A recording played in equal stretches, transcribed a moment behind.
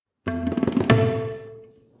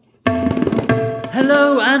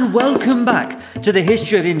Hello and welcome back to the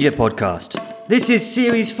History of India podcast. This is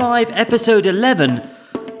Series 5, Episode 11,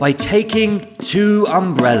 By Taking Two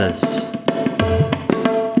Umbrellas.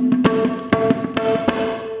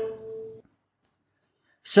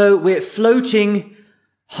 So we're floating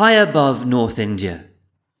high above North India.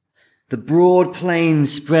 The broad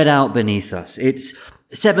plains spread out beneath us. It's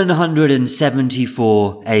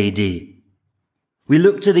 774 AD. We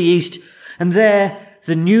look to the east, and there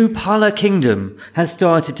the new Pala kingdom has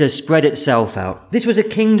started to spread itself out. This was a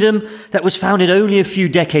kingdom that was founded only a few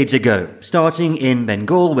decades ago, starting in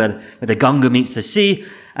Bengal, where the Ganga meets the sea,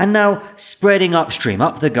 and now spreading upstream,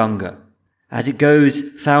 up the Ganga, as it goes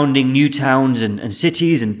founding new towns and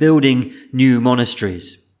cities and building new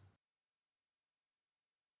monasteries.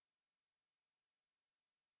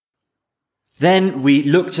 Then we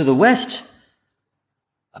look to the west.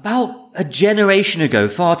 About a generation ago,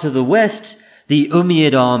 far to the west, the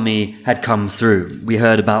Umayyad army had come through. We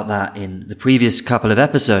heard about that in the previous couple of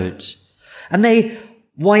episodes. And they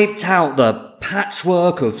wiped out the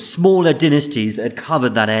patchwork of smaller dynasties that had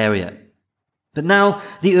covered that area. But now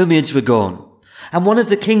the Umayyads were gone. And one of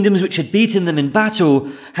the kingdoms which had beaten them in battle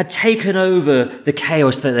had taken over the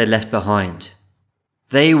chaos that they left behind.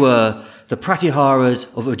 They were the Pratiharas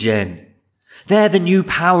of Ujjain. They're the new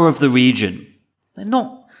power of the region. They're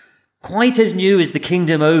not quite as new as the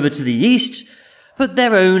kingdom over to the east, but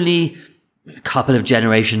they're only a couple of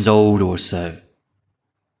generations old or so.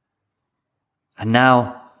 And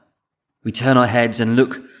now we turn our heads and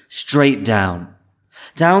look straight down.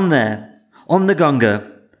 Down there, on the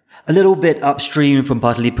Ganga, a little bit upstream from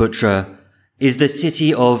Pataliputra, is the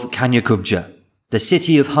city of Kanyakubja, the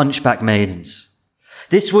city of hunchback maidens.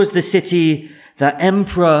 This was the city that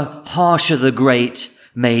Emperor Harsha the Great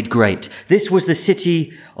made great. This was the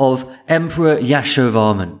city of Emperor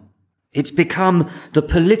Yashovarman. It's become the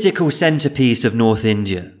political centerpiece of North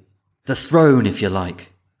India. The throne, if you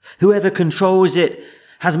like. Whoever controls it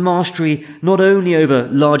has mastery not only over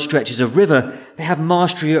large stretches of river, they have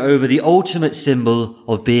mastery over the ultimate symbol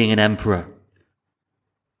of being an emperor.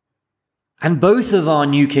 And both of our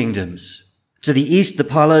new kingdoms, to the east the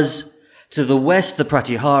Palas, to the west the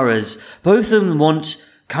Pratiharas, both of them want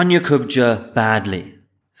Kanyakubja badly.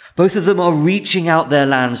 Both of them are reaching out their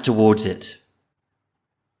lands towards it.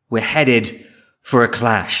 We're headed for a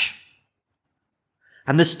clash.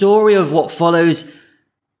 And the story of what follows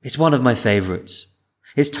is one of my favourites.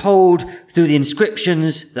 It's told through the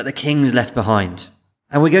inscriptions that the kings left behind.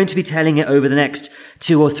 And we're going to be telling it over the next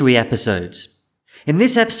 2 or 3 episodes. In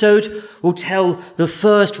this episode, we'll tell the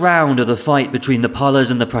first round of the fight between the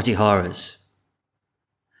Palas and the Pratiharas.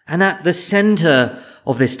 And at the centre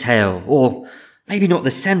of this tale, or maybe not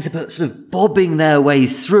the centre, but sort of bobbing their way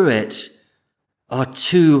through it, are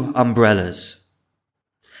 2 umbrellas.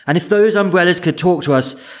 And if those umbrellas could talk to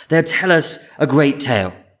us, they'd tell us a great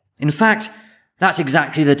tale. In fact, that's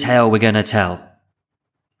exactly the tale we're going to tell.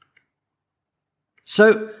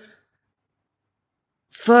 So,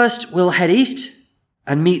 first we'll head east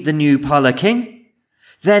and meet the new Pala king.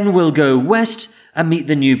 Then we'll go west and meet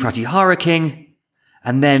the new Pratihara king.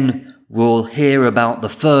 And then we'll hear about the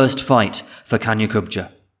first fight for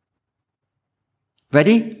Kanyakubja.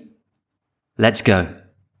 Ready? Let's go.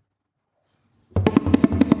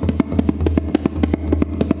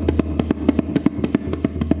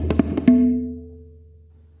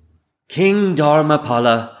 King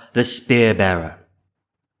Dharmapala, the spear bearer.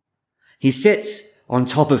 He sits on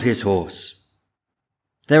top of his horse.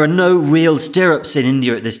 There are no real stirrups in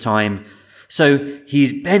India at this time, so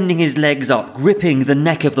he's bending his legs up, gripping the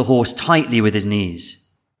neck of the horse tightly with his knees.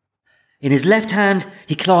 In his left hand,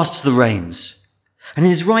 he clasps the reins, and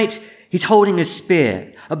in his right, he's holding a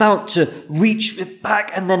spear, about to reach it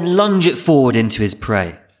back and then lunge it forward into his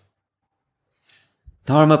prey.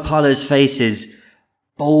 Dharmapala's face is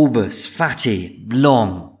bulbous, fatty,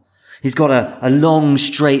 long. He's got a long,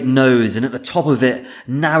 straight nose, and at the top of it,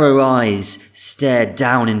 narrow eyes stare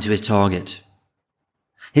down into his target.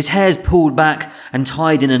 His hair's pulled back and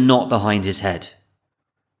tied in a knot behind his head.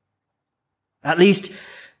 At least,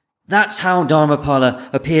 that's how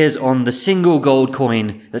Dharmapala appears on the single gold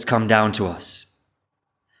coin that's come down to us.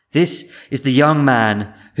 This is the young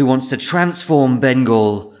man who wants to transform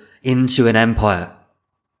Bengal into an empire.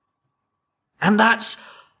 And that's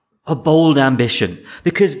a bold ambition,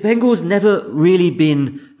 because Bengal's never really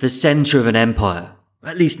been the centre of an empire,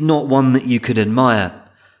 at least not one that you could admire.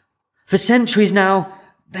 For centuries now,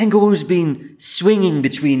 Bengal's been swinging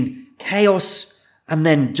between chaos and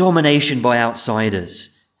then domination by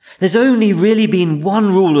outsiders. There's only really been one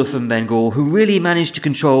ruler from Bengal who really managed to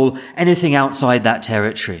control anything outside that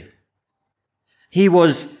territory. He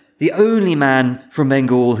was the only man from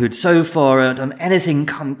Bengal who'd so far done anything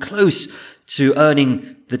come close to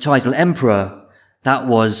earning the title emperor, that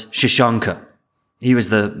was Shashanka. He was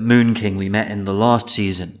the Moon King we met in the last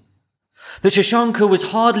season. But Shashanka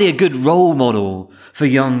was hardly a good role model for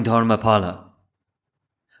young Dharmapala.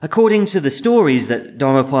 According to the stories that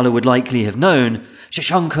Dharmapala would likely have known,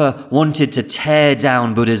 Shashanka wanted to tear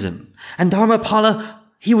down Buddhism. And Dharmapala,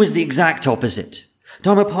 he was the exact opposite.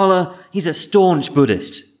 Dharmapala, he's a staunch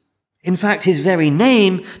Buddhist. In fact, his very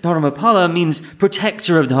name, Dharmapala, means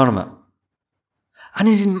protector of Dharma. And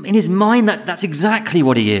in his mind, that's exactly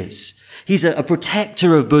what he is. He's a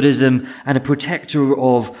protector of Buddhism and a protector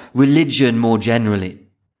of religion more generally.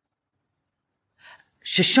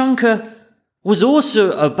 Shashanka was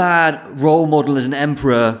also a bad role model as an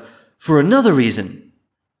emperor for another reason.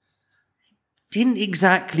 Didn't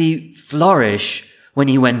exactly flourish when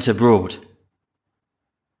he went abroad.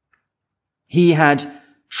 He had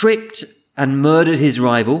tricked and murdered his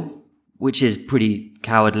rival, which is pretty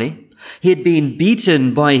cowardly. He had been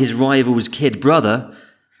beaten by his rival's kid brother,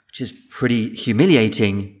 which is pretty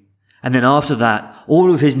humiliating. And then after that,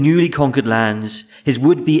 all of his newly conquered lands, his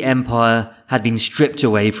would-be empire, had been stripped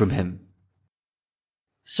away from him.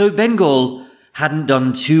 So Bengal hadn't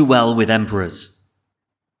done too well with emperors.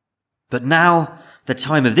 But now, the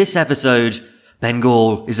time of this episode,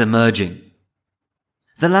 Bengal is emerging.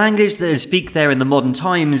 The language that they speak there in the modern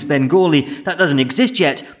times, Bengali, that doesn't exist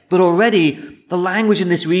yet, but already the language in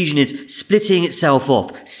this region is splitting itself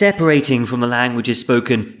off, separating from the languages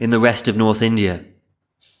spoken in the rest of North India.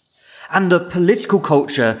 And the political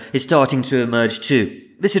culture is starting to emerge too.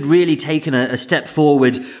 This had really taken a step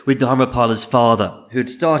forward with Dharmapala's father, who had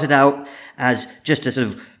started out as just a sort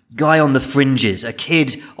of guy on the fringes, a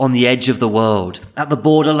kid on the edge of the world, at the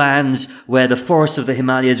borderlands where the forests of the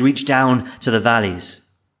Himalayas reach down to the valleys.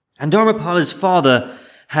 And Dharmapala's father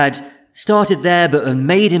had started there but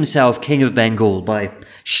made himself king of Bengal by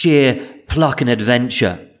sheer pluck and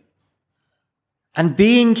adventure. And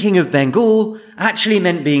being king of Bengal actually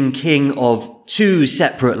meant being king of two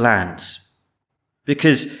separate lands.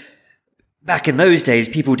 Because back in those days,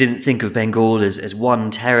 people didn't think of Bengal as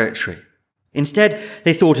one territory. Instead,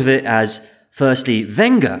 they thought of it as, firstly,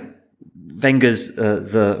 Venga. Venga's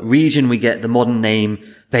the region we get the modern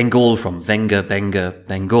name Bengal from. Venga, Benga,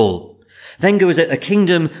 Bengal. Venga was a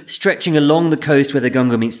kingdom stretching along the coast where the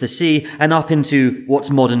Ganga meets the sea and up into what's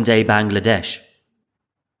modern-day Bangladesh.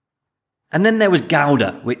 And then there was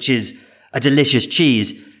Gouda, which is a delicious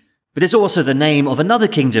cheese, but it's also the name of another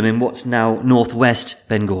kingdom in what's now northwest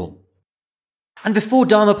Bengal. And before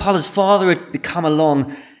Dharmapala's father had come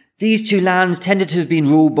along, these two lands tended to have been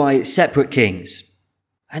ruled by separate kings,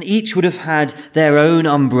 and each would have had their own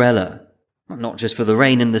umbrella, not just for the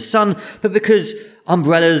rain and the sun, but because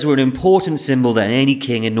umbrellas were an important symbol that any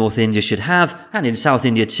king in North India should have, and in South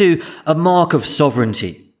India too, a mark of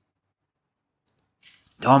sovereignty.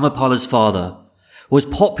 Dharmapala's father was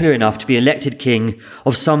popular enough to be elected king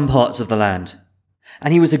of some parts of the land,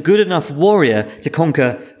 and he was a good enough warrior to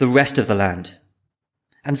conquer the rest of the land.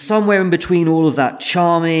 And somewhere in between all of that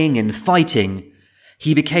charming and fighting,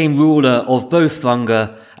 he became ruler of both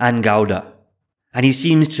Vanga and Gouda, and he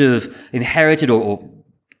seems to have inherited or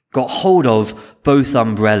got hold of both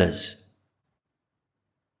umbrellas.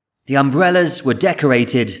 The umbrellas were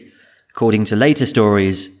decorated, according to later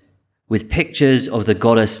stories, with pictures of the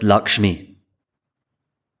goddess Lakshmi.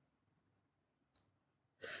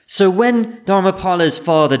 So when Dharmapala's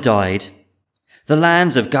father died, the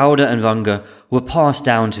lands of Gouda and Vanga were passed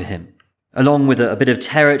down to him, along with a bit of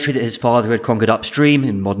territory that his father had conquered upstream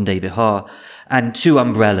in modern-day Bihar, and two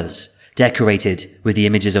umbrellas decorated with the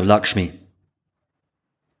images of Lakshmi.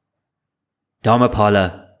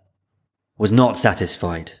 Dharmapala was not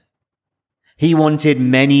satisfied. He wanted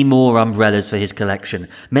many more umbrellas for his collection,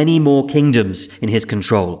 many more kingdoms in his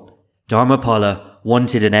control. Dharmapala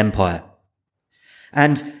wanted an empire.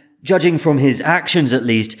 And judging from his actions at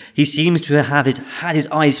least, he seems to have had his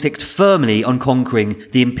eyes fixed firmly on conquering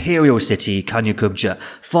the imperial city Kanyakubja,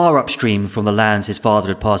 far upstream from the lands his father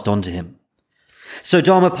had passed on to him. So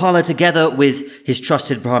Dharmapala, together with his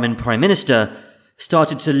trusted Brahmin prime minister,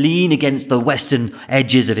 started to lean against the western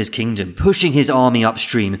edges of his kingdom, pushing his army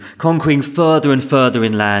upstream, conquering further and further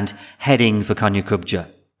inland, heading for Kanyakubja.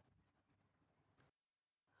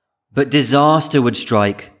 But disaster would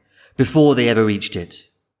strike before they ever reached it.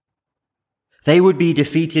 They would be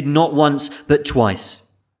defeated not once, but twice,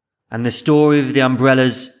 and the story of the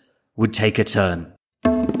umbrellas would take a turn.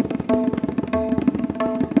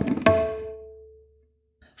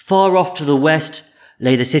 Far off to the west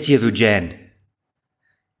lay the city of Ujjain.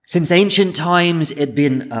 Since ancient times, it had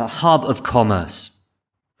been a hub of commerce.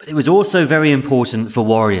 But it was also very important for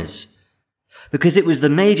warriors, because it was the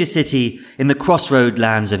major city in the crossroad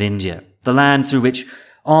lands of India, the land through which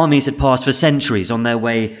armies had passed for centuries on their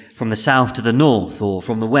way from the south to the north or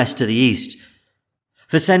from the west to the east.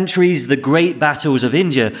 For centuries, the great battles of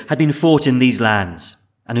India had been fought in these lands,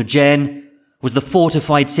 and Ujjain was the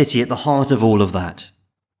fortified city at the heart of all of that.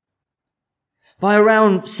 By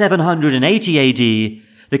around 780 AD,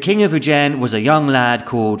 the king of Ujjain was a young lad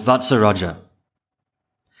called Vatsaraja.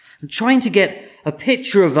 And trying to get a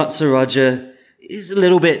picture of Vatsaraja is a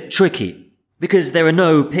little bit tricky, because there are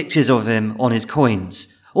no pictures of him on his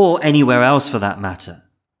coins, or anywhere else for that matter.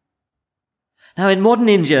 Now, in modern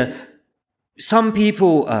India, some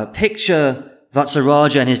people picture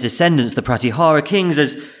Vatsaraja and his descendants, the Pratihara kings,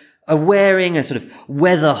 as wearing a sort of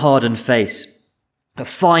weather-hardened face, a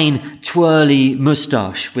fine, twirly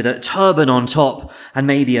moustache with a turban on top and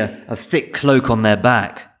maybe a thick cloak on their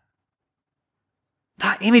back.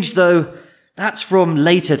 That image, though, that's from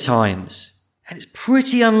later times, and it's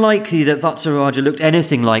pretty unlikely that Vatsaraja looked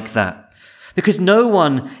anything like that, because no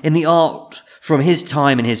one in the art from his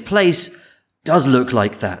time and his place does look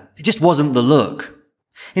like that. It just wasn't the look.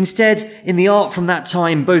 Instead, in the art from that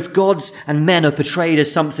time, both gods and men are portrayed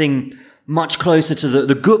as something much closer to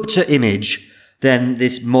the Gupta image than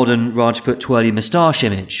this modern Rajput twirly moustache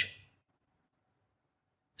image.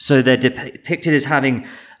 So they're depicted as having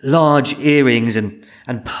large earrings and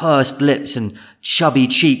pursed lips and chubby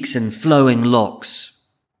cheeks and flowing locks.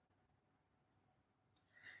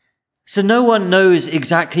 So no one knows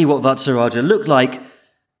exactly what Vatsaraja looked like,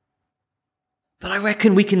 but I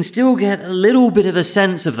reckon we can still get a little bit of a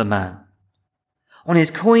sense of the man. On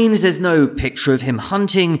his coins, there's no picture of him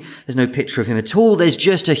hunting, there's no picture of him at all, there's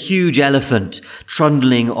just a huge elephant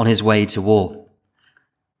trundling on his way to war.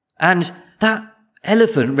 And that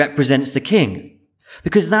elephant represents the king,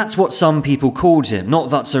 because that's what some people called him, not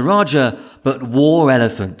Vatsaraja, but War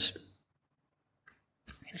Elephant.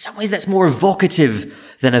 In some ways, that's more evocative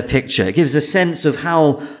than a picture. It gives a sense of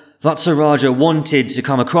how Vatsaraja wanted to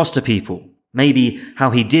come across to people. Maybe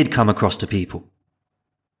how he did come across to people.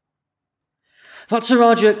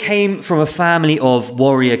 Vatsaraja came from a family of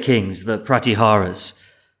warrior kings, the Pratiharas.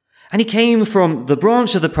 And he came from the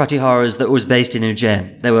branch of the Pratiharas that was based in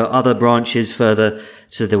Ujjain. There were other branches further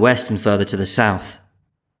to the west and further to the south.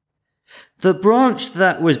 The branch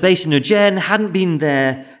that was based in Ujjain hadn't been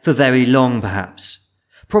there for very long, perhaps.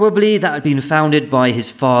 Probably that had been founded by his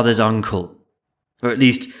father's uncle. Or at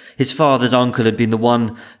least his father's uncle had been the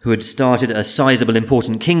one who had started a sizable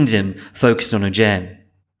important kingdom focused on Ujjain.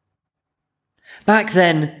 Back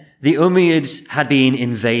then, the Umayyads had been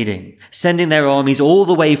invading, sending their armies all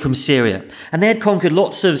the way from Syria, and they had conquered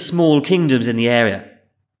lots of small kingdoms in the area.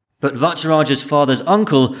 But Vatsaraja's father's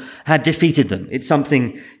uncle had defeated them. It's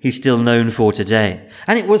something he's still known for today.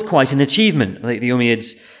 And it was quite an achievement. The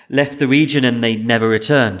Umayyads left the region and they never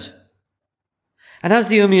returned. And as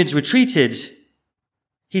the Umayyads retreated,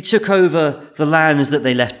 he took over the lands that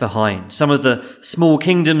they left behind. Some of the small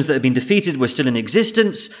kingdoms that had been defeated were still in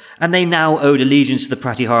existence, and they now owed allegiance to the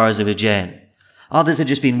Pratiharas of Ujjain. Others had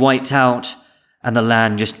just been wiped out, and the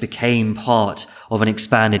land just became part of an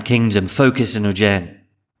expanded kingdom focused in Ujjain.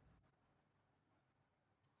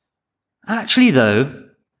 Actually, though,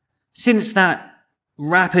 since that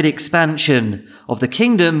rapid expansion of the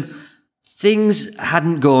kingdom, things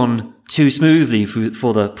hadn't gone too smoothly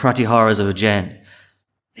for the Pratiharas of Ujjain.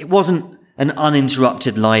 It wasn't an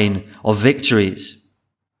uninterrupted line of victories.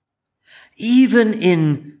 Even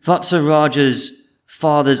in Vatsaraja's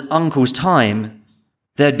father's uncle's time,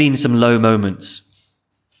 there had been some low moments.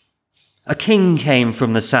 A king came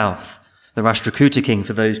from the south, the Rashtrakuta king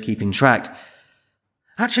for those keeping track.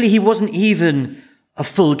 Actually, he wasn't even a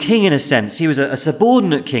full king in a sense. He was a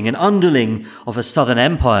subordinate king, an underling of a southern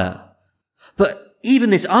empire. But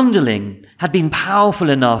even this underling had been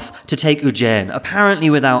powerful enough to take Ujjain,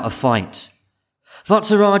 apparently without a fight.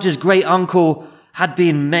 Vatsaraja's great uncle had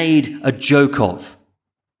been made a joke of.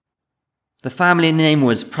 The family name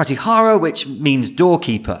was Pratihara, which means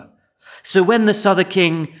doorkeeper. So when the Southern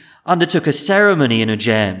king undertook a ceremony in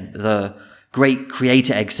Ujjain, the great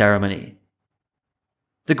creator egg ceremony,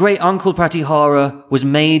 the great uncle Pratihara was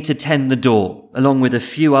made to tend the door, along with a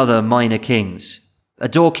few other minor kings. A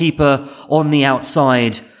doorkeeper on the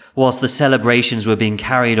outside whilst the celebrations were being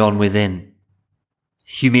carried on within.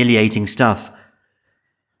 Humiliating stuff.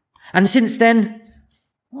 And since then,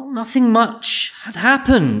 well, nothing much had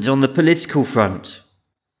happened on the political front.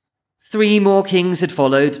 3 more kings had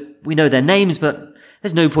followed. We know their names, but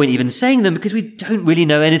there's no point even saying them because we don't really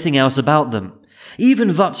know anything else about them. Even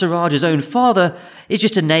Vatsaraja's own father is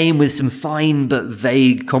just a name with some fine but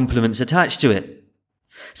vague compliments attached to it.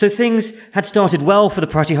 So things had started well for the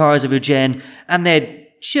Pratiharas of Ujjain, and they'd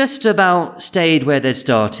just about stayed where they'd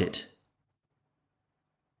started.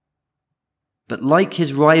 But like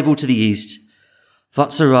his rival to the east,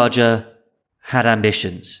 Vatsaraja had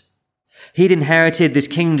ambitions. He'd inherited this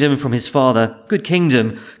kingdom from his father, good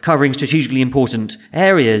kingdom, covering strategically important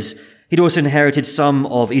areas. He'd also inherited some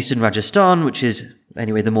of eastern Rajasthan, which is,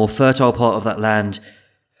 anyway, the more fertile part of that land.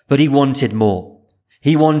 But he wanted more.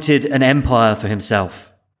 He wanted an empire for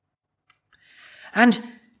himself. And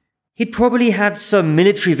he'd probably had some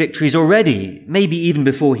military victories already, maybe even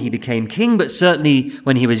before he became king, but certainly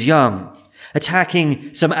when he was young,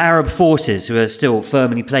 attacking some Arab forces who were still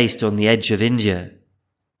firmly placed on the edge of India.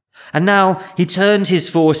 And now he turned his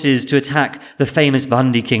forces to attack the famous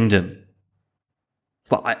Bandi kingdom.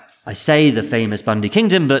 Well, I say the famous Bandi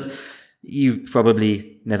kingdom, but you've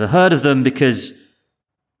probably never heard of them because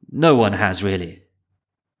no one has really.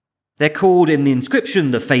 They're called in the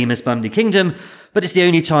inscription the famous Bandi kingdom, but it's the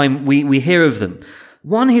only time we hear of them.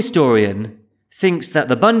 One historian thinks that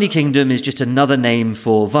the Bandi kingdom is just another name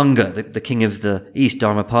for Vanga, the king of the East,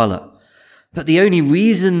 Dharmapala. But the only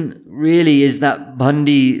reason really is that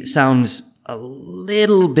Bandi sounds a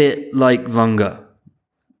little bit like Vanga,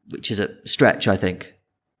 which is a stretch, I think.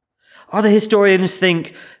 Other historians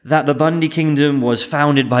think that the Bandi kingdom was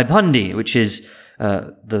founded by Bandi, which is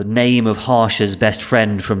the name of Harsha's best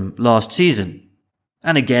friend from last season.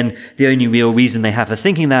 And again, the only real reason they have for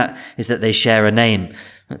thinking that is that they share a name,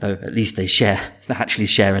 though at least they actually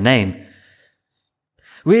share a name.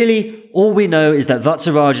 Really, all we know is that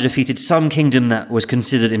Vatsaraja defeated some kingdom that was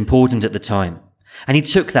considered important at the time, and he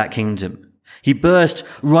took that kingdom. He burst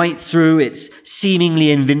right through its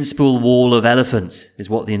seemingly invincible wall of elephants, is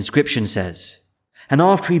what the inscription says. And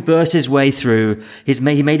after he burst his way through, he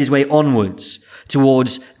made his way onwards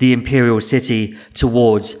towards the imperial city,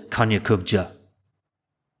 towards Kanyakubja.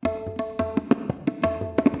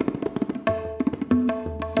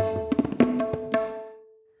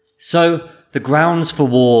 So, the grounds for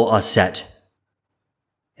war are set.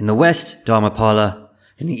 In the west, Dharmapala.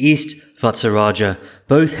 In the east, Vatsaraja,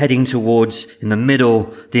 both heading towards, in the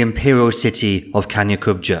middle, the imperial city of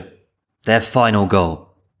Kanyakubja, their final goal.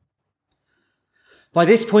 By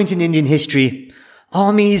this point in Indian history,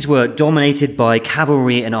 armies were dominated by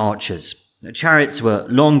cavalry and archers. Chariots were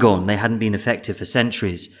long gone, they hadn't been effective for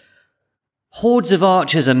centuries. Hordes of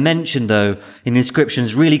archers are mentioned, though, in the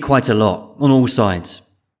inscriptions really quite a lot, on all sides.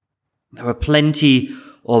 There are plenty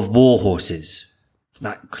of war horses.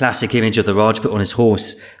 That classic image of the Rajput on his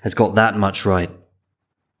horse has got that much right.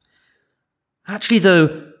 Actually,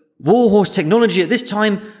 though, war horse technology at this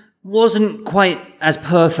time wasn't quite as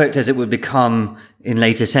perfect as it would become in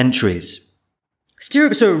later centuries.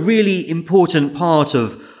 Stirrups are a really important part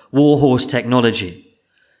of war horse technology.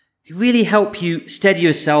 They really help you steady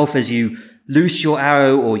yourself as you loose your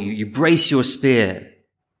arrow or you brace your spear.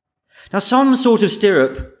 Now, some sort of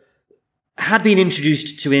stirrup had been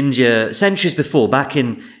introduced to India centuries before, back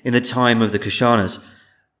in the time of the Kushanas.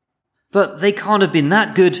 But they can't have been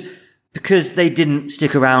that good because they didn't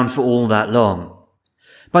stick around for all that long.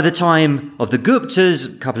 By the time of the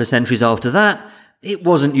Guptas, a couple of centuries after that, it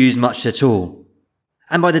wasn't used much at all.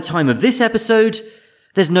 And by the time of this episode,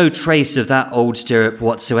 there's no trace of that old stirrup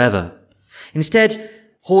whatsoever. Instead,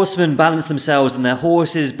 horsemen balanced themselves on their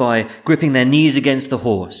horses by gripping their knees against the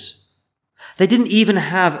horse. They didn't even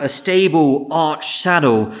have a stable arched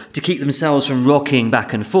saddle to keep themselves from rocking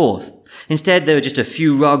back and forth. Instead, there were just a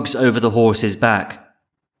few rugs over the horse's back.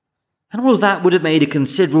 And all of that would have made a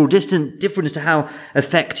considerable difference to how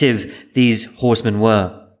effective these horsemen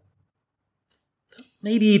were.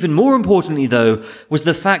 Maybe even more importantly, though, was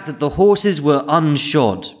the fact that the horses were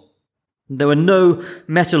unshod. There were no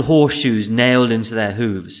metal horseshoes nailed into their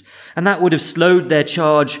hooves, and that would have slowed their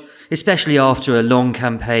charge, especially after a long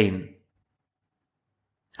campaign.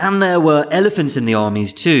 And there were elephants in the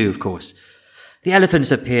armies too, of course. The elephants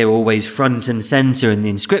appear always front and centre in the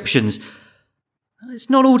inscriptions. It's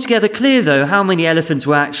not altogether clear, though, how many elephants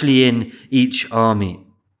were actually in each army.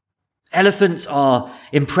 Elephants are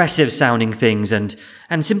impressive-sounding things and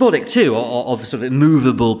symbolic too, of sort of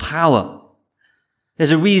immovable power.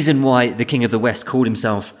 There's a reason why the king of the West called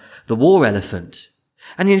himself the war elephant.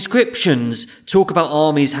 And the inscriptions talk about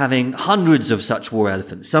armies having hundreds of such war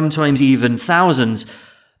elephants, sometimes even thousands,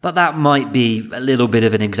 but that might be a little bit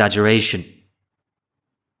of an exaggeration.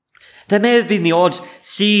 There may have been the odd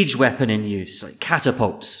siege weapon in use, like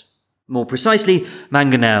catapults. More precisely,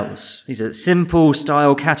 mangonels. These are simple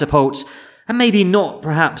style catapults, and maybe not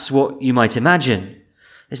perhaps what you might imagine.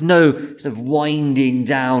 There's no sort of winding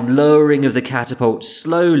down, lowering of the catapult,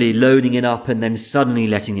 slowly loading it up and then suddenly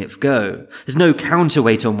letting it go. There's no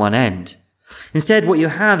counterweight on one end. Instead, what you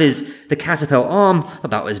have is the catapult arm,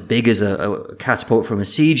 about as big as a catapult from a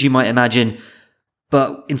siege, you might imagine.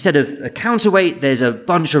 But instead of a counterweight, there's a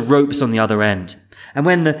bunch of ropes on the other end. And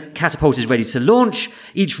when the catapult is ready to launch,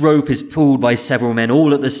 each rope is pulled by several men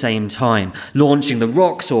all at the same time, launching the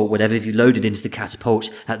rocks or whatever you loaded into the catapult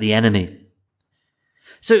at the enemy.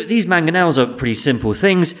 So these mangonels are pretty simple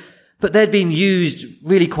things, but they'd been used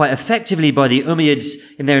really quite effectively by the Umayyads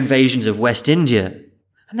in their invasions of West India,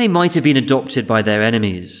 and they might have been adopted by their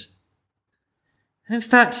enemies. And in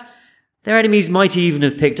fact, their enemies might even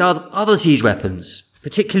have picked other siege weapons,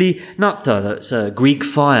 particularly naphtha, that's Greek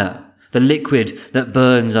fire, the liquid that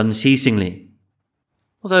burns unceasingly.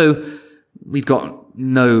 Although we've got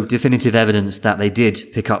no definitive evidence that they did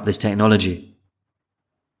pick up this technology.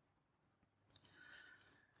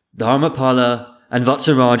 Dharmapala and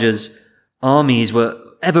Vatsaraja's armies were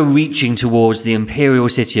ever reaching towards the imperial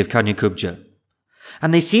city of Kanyakubja,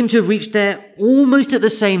 and they seem to have reached there almost at the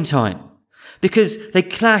same time, because they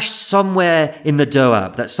clashed somewhere in the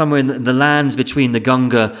Doab, that's somewhere in the lands between the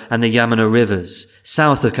Ganga and the Yamuna rivers,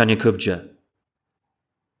 south of Kanyakubja.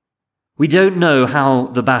 We don't know how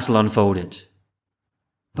the battle unfolded,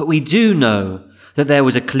 but we do know that there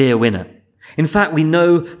was a clear winner. In fact, we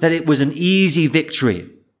know that it was an easy victory.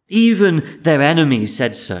 Even their enemies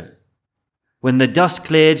said so. When the dust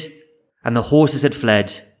cleared and the horses had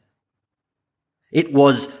fled, it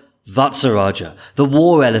was Vatsaraja, the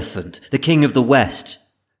war elephant, the king of the West,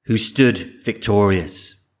 who stood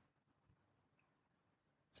victorious.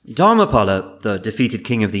 Dharmapala, the defeated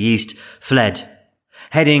king of the East, fled,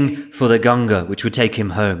 heading for the Ganga, which would take him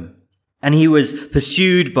home. And he was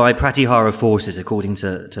pursued by Pratihara forces, according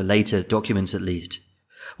to later documents at least.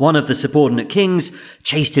 One of the subordinate kings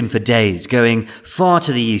chased him for days, going far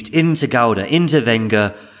to the east, into Gauda, into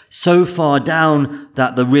Venga, so far down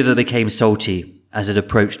that the river became salty as it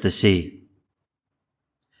approached the sea.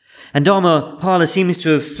 And Dharmapala seems to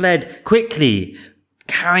have fled quickly,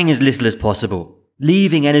 carrying as little as possible,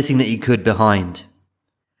 leaving anything that he could behind.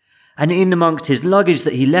 And in amongst his luggage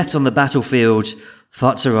that he left on the battlefield,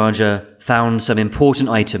 Vatsaraja found some important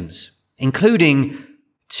items, including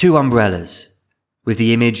 2 umbrellas with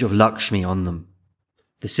the image of Lakshmi on them,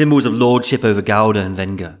 the symbols of lordship over Gauda and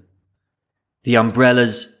Venga. The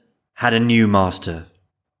umbrellas had a new master.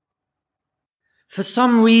 For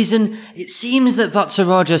some reason, it seems that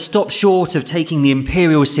Vatsaraja stopped short of taking the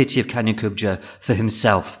imperial city of Kanyakubja for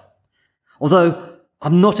himself, although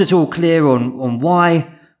I'm not at all clear on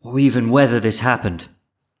why or even whether this happened.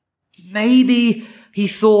 Maybe he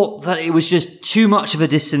thought that it was just too much of a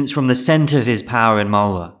distance from the centre of his power in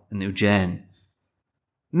Malwa and Ujjain.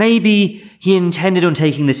 Maybe he intended on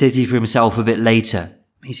taking the city for himself a bit later.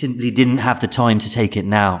 He simply didn't have the time to take it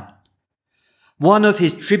now. One of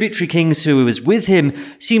his tributary kings who was with him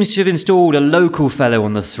seems to have installed a local fellow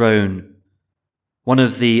on the throne. One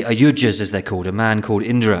of the Ayujas, as they're called, a man called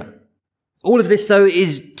Indra. All of this, though,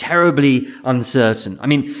 is terribly uncertain. I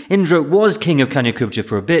mean, Indra was king of Kanyakubja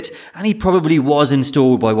for a bit, and he probably was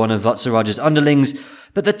installed by one of Vatsaraja's underlings,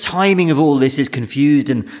 but the timing of all this is confused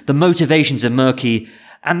and the motivations are murky,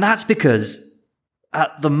 and that's because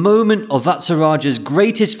at the moment of Vatsaraja's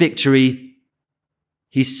greatest victory,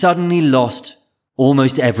 he suddenly lost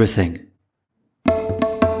almost everything.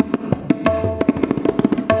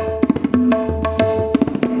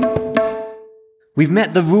 We've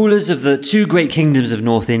met the rulers of the 2 great kingdoms of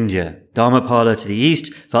North India, Dharmapala to the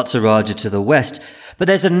east, Vatsaraja to the west, but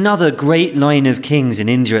there's another great line of kings in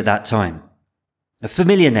India at that time. A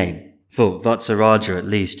familiar name, for Vatsaraja at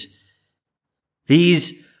least.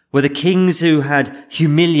 These were the kings who had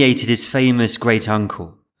humiliated his famous great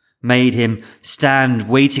uncle, made him stand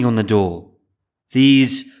waiting on the door.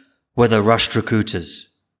 These were the Rashtrakutas.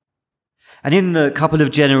 And in the couple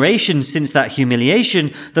of generations since that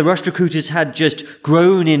humiliation, the Rashtrakutas had just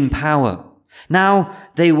grown in power. Now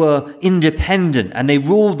they were independent and they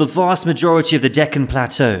ruled the vast majority of the Deccan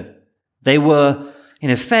Plateau. They were, in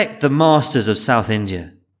effect, the masters of South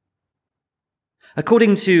India.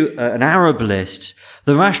 According to an Arab list,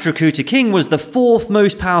 the Rashtrakuta king was the 4th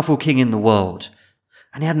most powerful king in the world,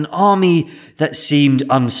 and he had an army that seemed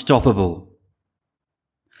unstoppable.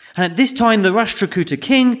 And at this time, the Rashtrakuta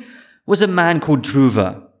king was a man called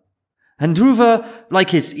Dhruva. And Dhruva, like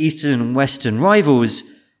his eastern and western rivals,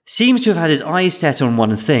 seems to have had his eyes set on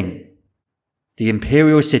one thing: the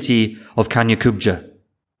imperial city of Kanyakubja.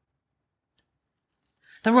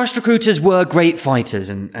 The Rashtrakutas were great fighters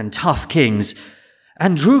and tough kings,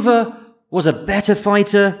 and Dhruva was a better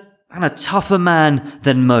fighter and a tougher man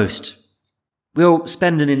than most. We'll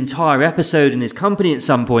spend an entire episode in his company at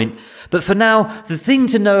some point, but for now, the thing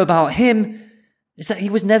to know about him is that he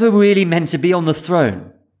was never really meant to be on the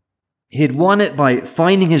throne. He had won it by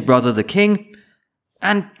finding his brother the king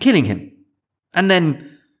and killing him, and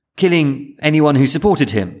then killing anyone who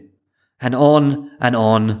supported him, and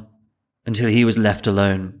on until he was left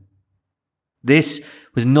alone. This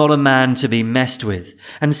was not a man to be messed with,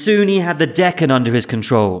 and soon he had the Deccan under his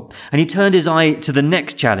control, and he turned his eye to the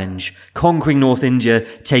next challenge, conquering North India,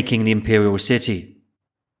 taking the imperial city.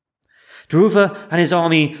 Dhruva and his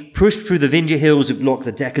army pushed through the Vindhya hills that blocked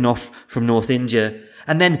the Deccan off from North India,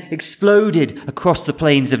 and then exploded across the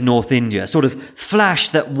plains of North India, a sort of flash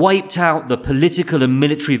that wiped out the political and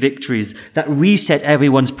military victories that reset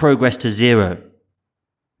everyone's progress to zero.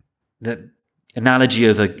 The analogy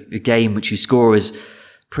of a game which you score is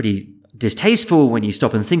pretty distasteful when you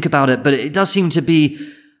stop and think about it, but it does seem to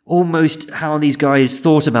be almost how these guys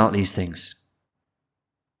thought about these things.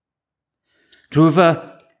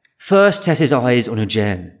 Dhruva first set his eyes on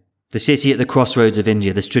Ujjain, the city at the crossroads of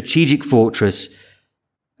India, the strategic fortress,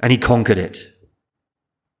 and he conquered it.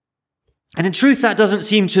 And in truth, that doesn't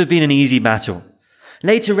seem to have been an easy battle.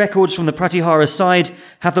 Later records from the Pratihara side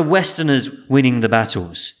have the Westerners winning the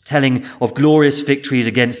battles, telling of glorious victories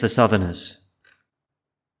against the Southerners.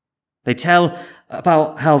 They tell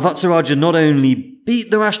about how Vatsaraja not only beat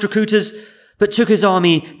the Rashtrakutas, but took his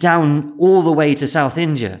army down all the way to South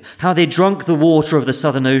India, how they drunk the water of the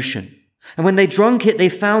Southern Ocean. And when they drank it, they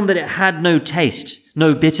found that it had no taste,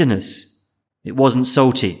 no bitterness. It wasn't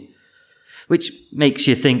salty, which makes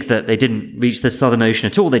you think that they didn't reach the Southern Ocean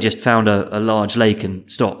at all. They just found a large lake and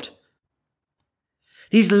stopped.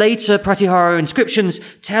 These later Pratihara inscriptions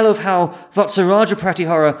tell of how Vatsaraja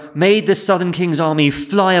Pratihara made the Southern King's army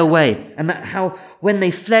fly away, and that how when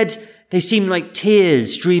they fled, they seemed like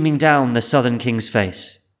tears streaming down the Southern King's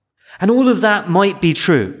face. And all of that might be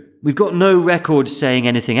true. We've got no records saying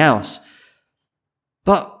anything else.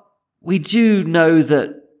 But we do know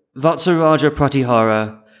that Vatsaraja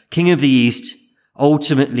Pratihara, king of the East,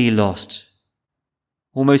 ultimately lost.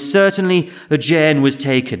 Almost certainly, Ujjain was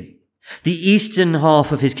taken. The eastern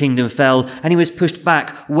half of his kingdom fell, and he was pushed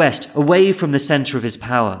back west, away from the center of his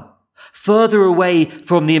power, further away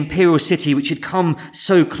from the imperial city which had come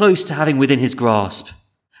so close to having within his grasp,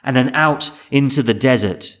 and then out into the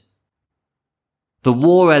desert. The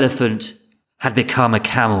war elephant had become a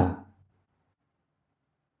camel.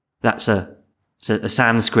 That's a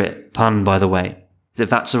Sanskrit pun, by the way. That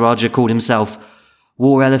Vatsaraja called himself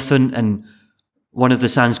war elephant, and one of the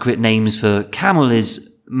Sanskrit names for camel is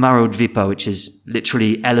Marudvipa, which is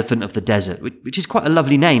literally elephant of the desert, which is quite a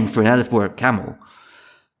lovely name for an elephant or a camel.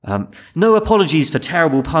 No apologies for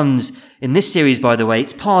terrible puns in this series, by the way.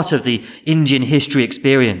 It's part of the Indian history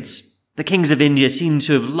experience. The kings of India seem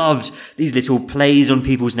to have loved these little plays on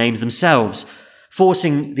people's names themselves.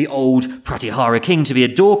 Forcing the old Pratihara king to be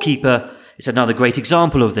a doorkeeper is another great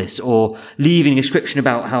example of this, or leaving an inscription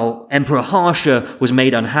about how Emperor Harsha was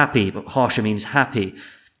made unhappy, but Harsha means happy.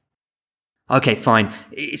 Okay, fine.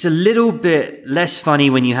 It's a little bit less funny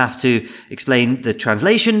when you have to explain the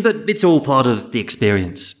translation, but it's all part of the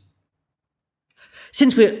experience.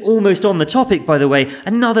 Since we're almost on the topic, by the way,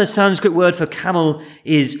 another Sanskrit word for camel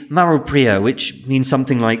is Marupriya, which means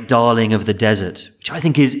something like darling of the desert, which I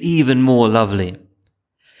think is even more lovely.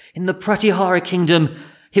 In the Pratihara kingdom,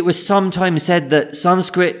 it was sometimes said that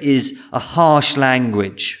Sanskrit is a harsh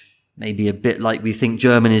language, maybe a bit like we think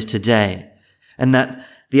German is today, and that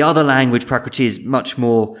the other language, Prakriti, is much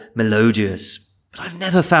more melodious. But I've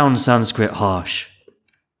never found Sanskrit harsh.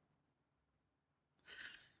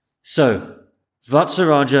 So,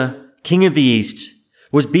 Vatsaraja, king of the East,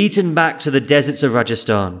 was beaten back to the deserts of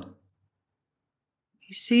Rajasthan.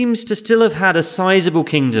 He seems to still have had a sizable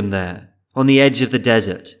kingdom there, on the edge of the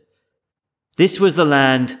desert. This was the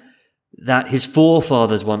land that his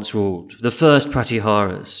forefathers once ruled, the first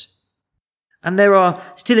Pratiharas. And there are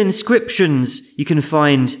still inscriptions you can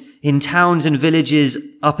find in towns and villages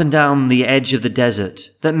up and down the edge of the desert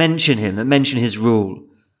that mention him, that mention his rule.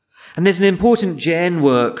 And there's an important Jain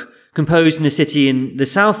work composed in a city in the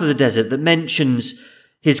south of the desert that mentions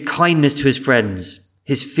his kindness to his friends,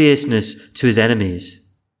 his fierceness to his enemies.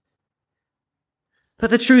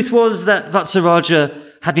 But the truth was that Vatsaraja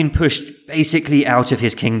had been pushed basically out of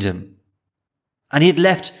his kingdom. And he had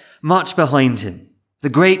left much behind him, the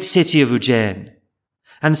great city of Ujjain,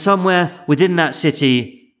 and somewhere within that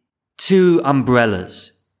city, 2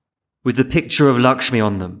 umbrellas with the picture of Lakshmi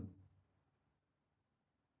on them.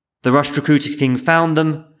 The Rashtrakuta king found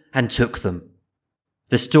them and took them.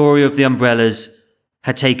 The story of the umbrellas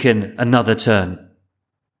had taken another turn.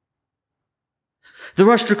 The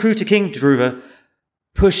Rashtrakuta king, Dhruva,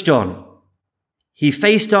 pushed on. He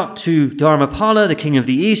faced up to Dharmapala, the king of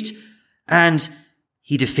the east, and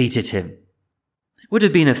he defeated him. It would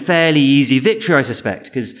have been a fairly easy victory, I suspect,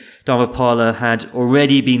 because Dharmapala had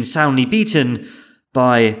already been soundly beaten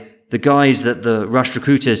by the guys that the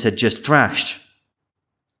Rashtrakutas had just thrashed.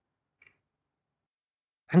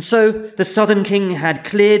 And so the southern king had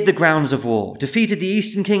cleared the grounds of war, defeated the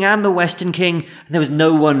eastern king and the western king, and there was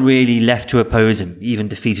no one really left to oppose him, even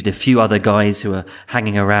defeated a few other guys who were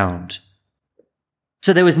hanging around.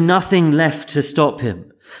 So there was nothing left to stop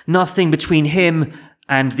him, nothing between him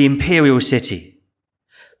and the imperial city.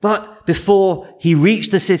 But before he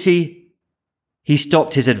reached the city, he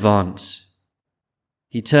stopped his advance.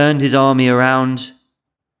 He turned his army around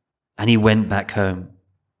and he went back home.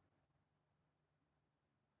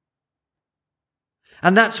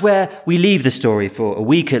 And that's where we leave the story for a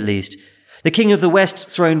week at least. The king of the west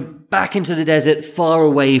thrown back into the desert far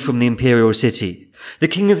away from the imperial city. The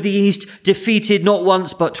king of the east defeated not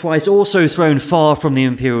once but twice, also thrown far from the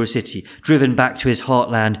imperial city, driven back to his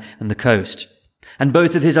heartland and the coast. And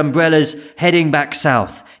both of his umbrellas heading back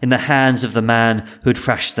south in the hands of the man who'd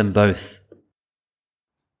thrashed them both.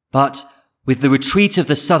 But with the retreat of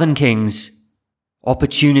the southern kings,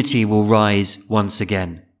 opportunity will rise once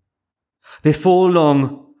again. Before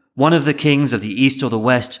long, one of the kings of the east or the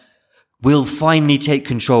west will finally take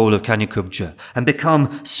control of Kanyakubja and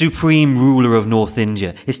become supreme ruler of North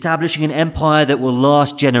India, establishing an empire that will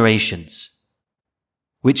last generations.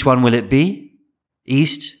 Which one will it be?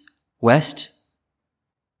 East? West?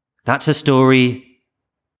 That's a story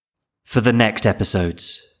for the next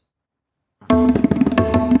episodes.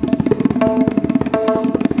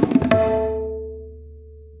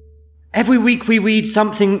 Every week we read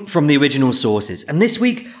something from the original sources, and this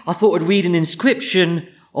week I thought I'd read an inscription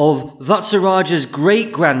of Vatsaraja's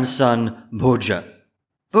great-grandson, Bhoja.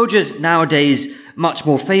 Bhoja's nowadays much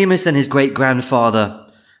more famous than his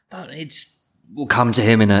great-grandfather, but we'll come to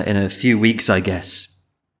him in a few weeks, I guess.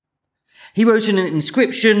 He wrote an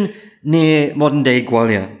inscription near modern-day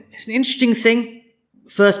Gwalior. It's an interesting thing.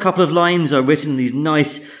 First couple of lines are written in these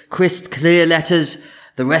nice, crisp, clear letters.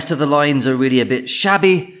 The rest of the lines are really a bit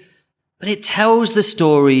shabby. But it tells the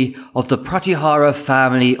story of the Pratihara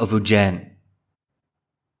family of Ujjain.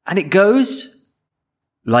 And it goes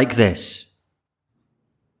like this.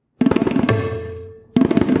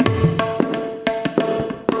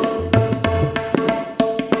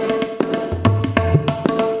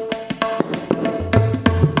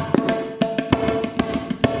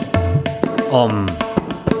 Om.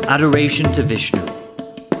 Adoration to Vishnu.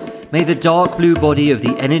 May the dark blue body of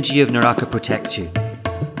the energy of Naraka protect you.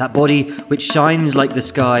 That body which shines like the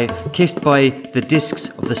sky, kissed by the discs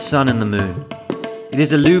of the sun and the moon. It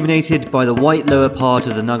is illuminated by the white lower part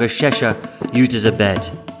of the Nagashesha used as a bed,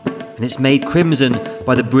 and it's made crimson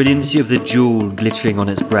by the brilliancy of the jewel glittering on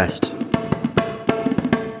its breast.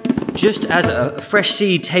 Just as a fresh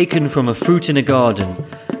seed taken from a fruit in a garden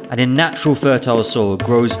and in natural fertile soil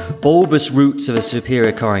grows bulbous roots of a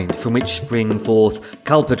superior kind from which spring forth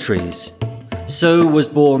kalpa trees, so was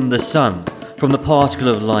born the sun from the particle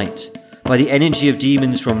of light, by the energy of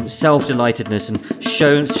demons from self-delightedness and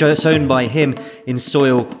sown by him in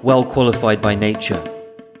soil well qualified by nature.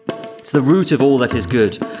 It's the root of all that is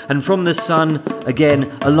good, and from the sun,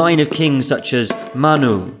 again, a line of kings such as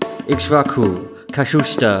Manu, Ikshvaku,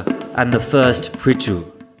 Kashushta, and the first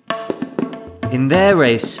Prithu. In their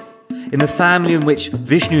race, in the family in which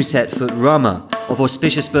Vishnu set foot, Rama, of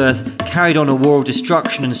auspicious birth, carried on a war of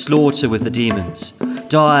destruction and slaughter with the demons,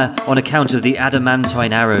 dire on account of the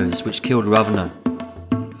adamantine arrows which killed Ravana.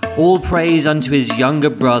 All praise unto his younger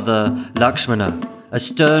brother Lakshmana, a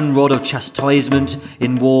stern rod of chastisement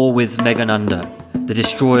in war with Meghananda, the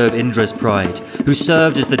destroyer of Indra's pride, who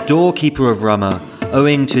served as the doorkeeper of Rama,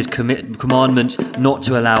 owing to his commandment not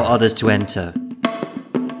to allow others to enter.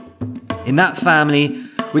 In that family,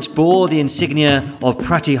 which bore the insignia of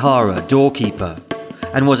Pratihara, doorkeeper,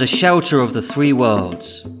 and was a shelter of the three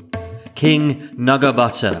worlds, King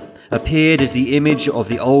Nagabhatta appeared as the image of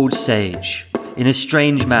the old sage, in a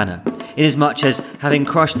strange manner, inasmuch as, having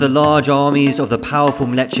crushed the large armies of the powerful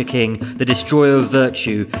Mleccha king, the destroyer of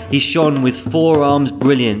virtue, he shone with 4 arms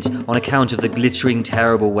brilliant on account of the glittering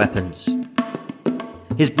terrible weapons.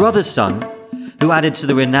 His brother's son, who added to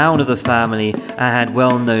the renown of the family and had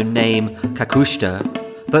well-known name Kakushta,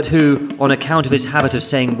 but who, on account of his habit of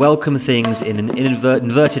saying welcome things in an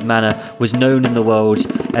inverted manner, was known in the world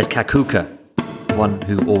as Kakuka, one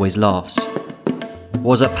who always laughs,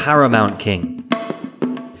 was a paramount king.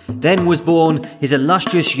 Then was born his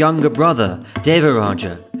illustrious younger brother,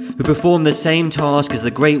 Devaraja, who performed the same task as the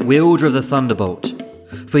great wielder of the thunderbolt,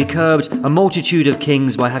 for he curbed a multitude of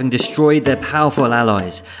kings by having destroyed their powerful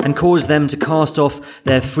allies and caused them to cast off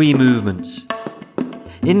their free movements.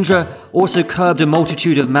 Indra also curbed a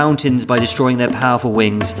multitude of mountains by destroying their powerful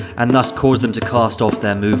wings and thus caused them to cast off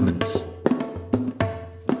their movements.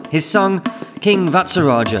 His son, King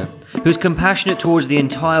Vatsaraja, who was compassionate towards the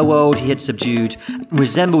entire world he had subdued,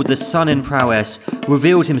 resembled the sun in prowess,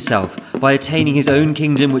 revealed himself by attaining his own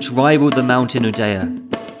kingdom which rivaled the mountain Udaya.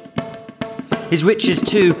 His riches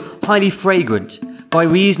too, highly fragrant, by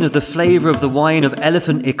reason of the flavour of the wine of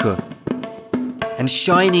elephant ichor, and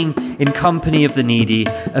shining in company of the needy,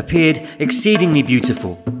 appeared exceedingly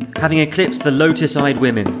beautiful, having eclipsed the lotus-eyed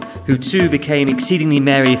women, who too became exceedingly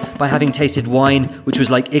merry by having tasted wine which was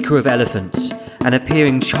like ichor of elephants, and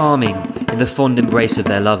appearing charming in the fond embrace of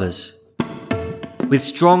their lovers. With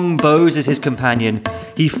strong bows as his companion,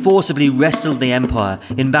 he forcibly wrestled the empire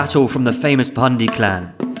in battle from the famous Bandi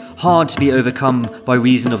clan, hard to be overcome by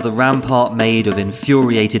reason of the rampart made of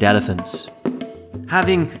infuriated elephants.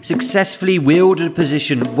 Having successfully wielded a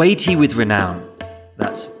position weighty with renown,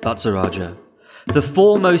 that's Vatsaraja, the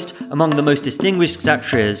foremost among the most distinguished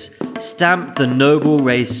Kshatriyas stamped the noble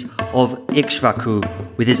race of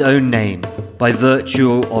Ikshvaku with his own name by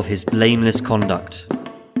virtue of his blameless conduct.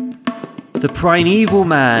 The primeval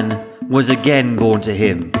man was again born to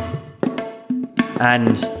him,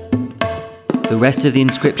 and the rest of the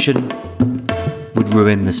inscription would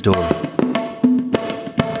ruin the story.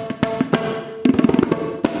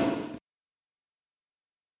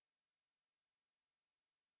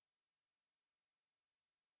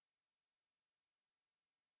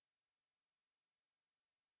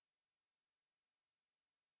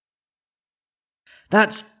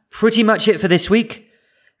 That's pretty much it for this week.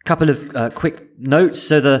 A couple of quick notes.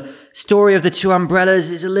 So the story of the two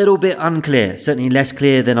umbrellas is a little bit unclear, certainly less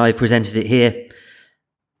clear than I've presented it here.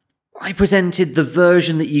 I presented the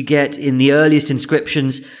version that you get in the earliest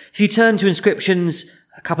inscriptions. If you turn to inscriptions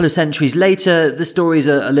a couple of centuries later, the stories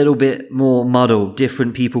are a little bit more muddled.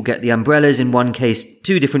 Different people get the umbrellas. In one case,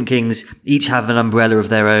 two different kings each have an umbrella of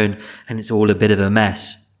their own, and it's all a bit of a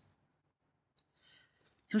mess.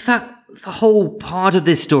 In fact, the whole part of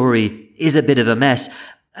this story is a bit of a mess,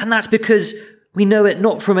 and that's because we know it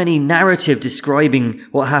not from any narrative describing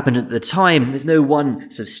what happened at the time. There's no one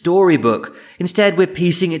sort of storybook. Instead, we're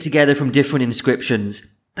piecing it together from different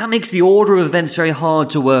inscriptions. That makes the order of events very hard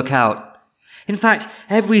to work out. In fact,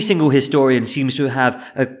 every single historian seems to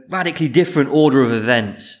have a radically different order of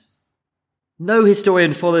events. No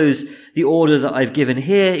historian follows the order that I've given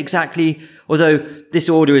here exactly, although this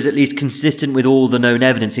order is at least consistent with all the known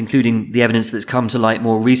evidence, including the evidence that's come to light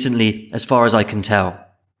more recently, as far as I can tell.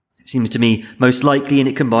 It seems to me most likely, and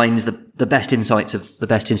it combines the best insights of the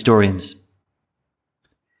best historians.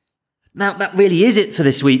 Now, that really is it for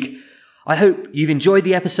this week. I hope you've enjoyed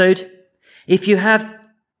the episode. If you have,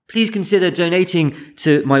 please consider donating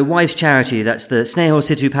to my wife's charity. That's the Snehal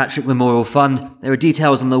Sidhu Patrick Memorial Fund. There are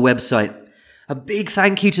details on the website. A big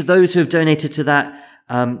thank you to those who have donated to that,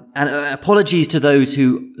 and apologies to those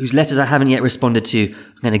whose letters I haven't yet responded to.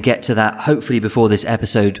 I'm going to get to that hopefully before this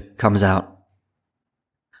episode comes out.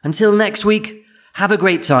 Until next week, have a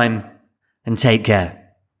great time and take care.